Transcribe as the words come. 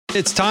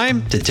It's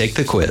time to take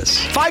the quiz.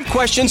 5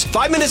 questions,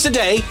 5 minutes a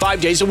day,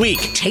 5 days a week.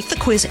 Take the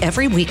quiz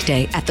every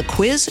weekday at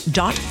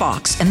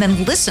thequiz.fox and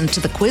then listen to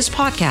the quiz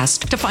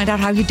podcast to find out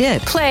how you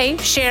did. Play,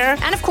 share,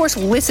 and of course,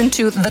 listen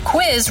to The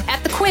Quiz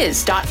at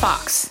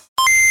thequiz.fox.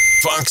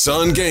 Fox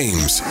on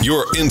Games,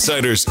 your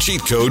insider's cheat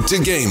code to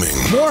gaming.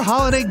 More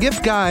holiday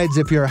gift guides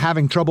if you're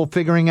having trouble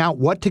figuring out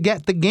what to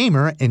get the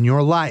gamer in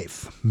your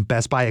life.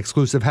 Best Buy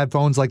exclusive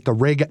headphones like the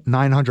Rig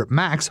 900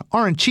 Max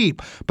aren't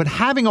cheap, but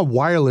having a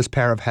wireless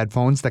pair of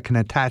headphones that can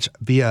attach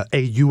via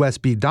a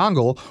USB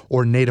dongle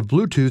or native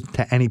Bluetooth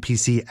to any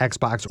PC,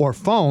 Xbox, or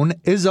phone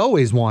is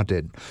always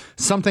wanted.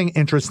 Something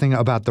interesting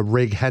about the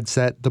Rig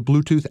headset, the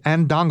Bluetooth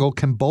and dongle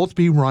can both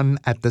be run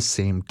at the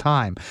same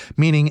time,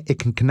 meaning it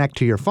can connect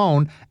to your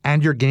phone and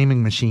your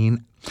gaming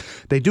machine.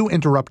 They do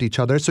interrupt each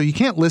other, so you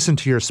can't listen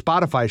to your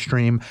Spotify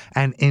stream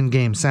and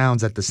in-game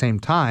sounds at the same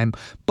time,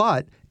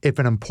 but if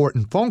an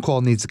important phone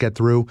call needs to get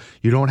through,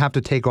 you don't have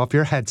to take off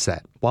your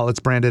headset. While it's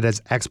branded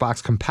as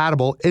Xbox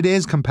compatible, it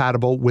is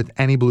compatible with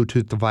any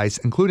Bluetooth device,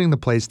 including the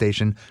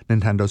PlayStation,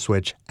 Nintendo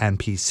Switch, and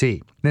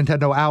PC.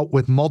 Nintendo out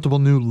with multiple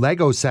new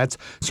Lego sets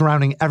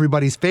surrounding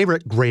everybody's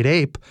favorite Great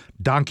Ape,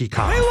 Donkey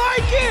Kong. They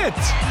like it!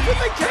 What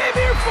they came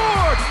here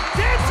for!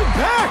 Dancing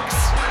packs!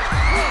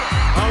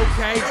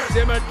 Okay,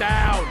 simmer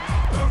down.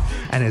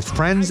 And his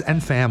friends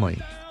and family.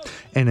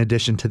 In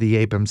addition to the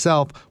ape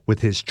himself, with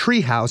his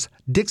treehouse,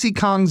 Dixie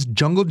Kong's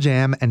Jungle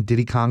Jam and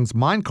Diddy Kong's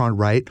Minecart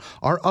Ride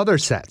are other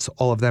sets,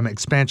 all of them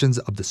expansions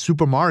of the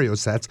Super Mario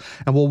sets,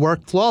 and will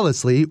work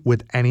flawlessly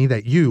with any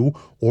that you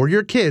or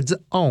your kids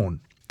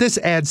own. This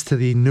adds to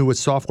the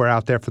newest software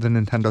out there for the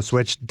Nintendo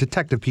Switch,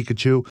 Detective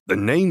Pikachu. The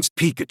name's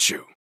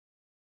Pikachu,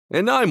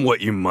 and I'm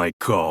what you might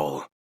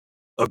call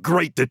a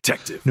great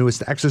detective.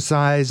 Newest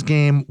exercise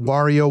game,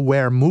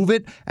 WarioWare Move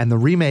It, and the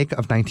remake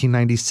of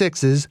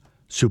 1996's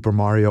Super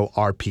Mario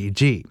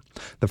RPG.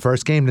 The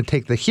first game to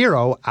take the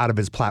hero out of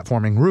his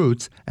platforming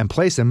roots and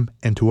place him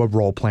into a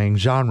role-playing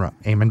genre.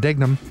 Eamon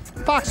Dignam,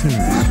 Fox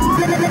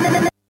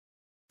News.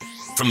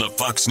 From the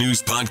Fox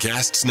News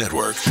Podcasts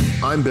Network.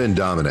 I'm Ben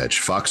Domenech,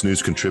 Fox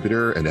News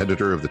contributor and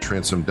editor of the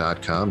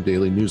Transom.com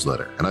daily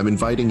newsletter, and I'm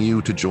inviting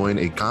you to join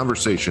a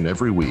conversation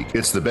every week.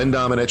 It's the Ben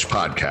Domenech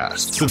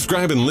Podcast.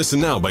 Subscribe and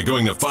listen now by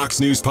going to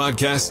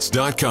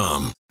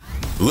foxnewspodcasts.com.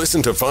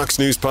 Listen to Fox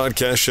News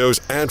Podcast shows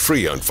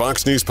ad-free on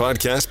Fox News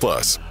Podcast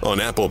Plus,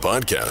 on Apple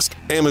Podcast,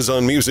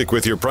 Amazon Music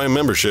with your Prime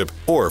membership,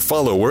 or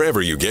follow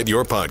wherever you get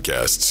your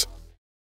podcasts.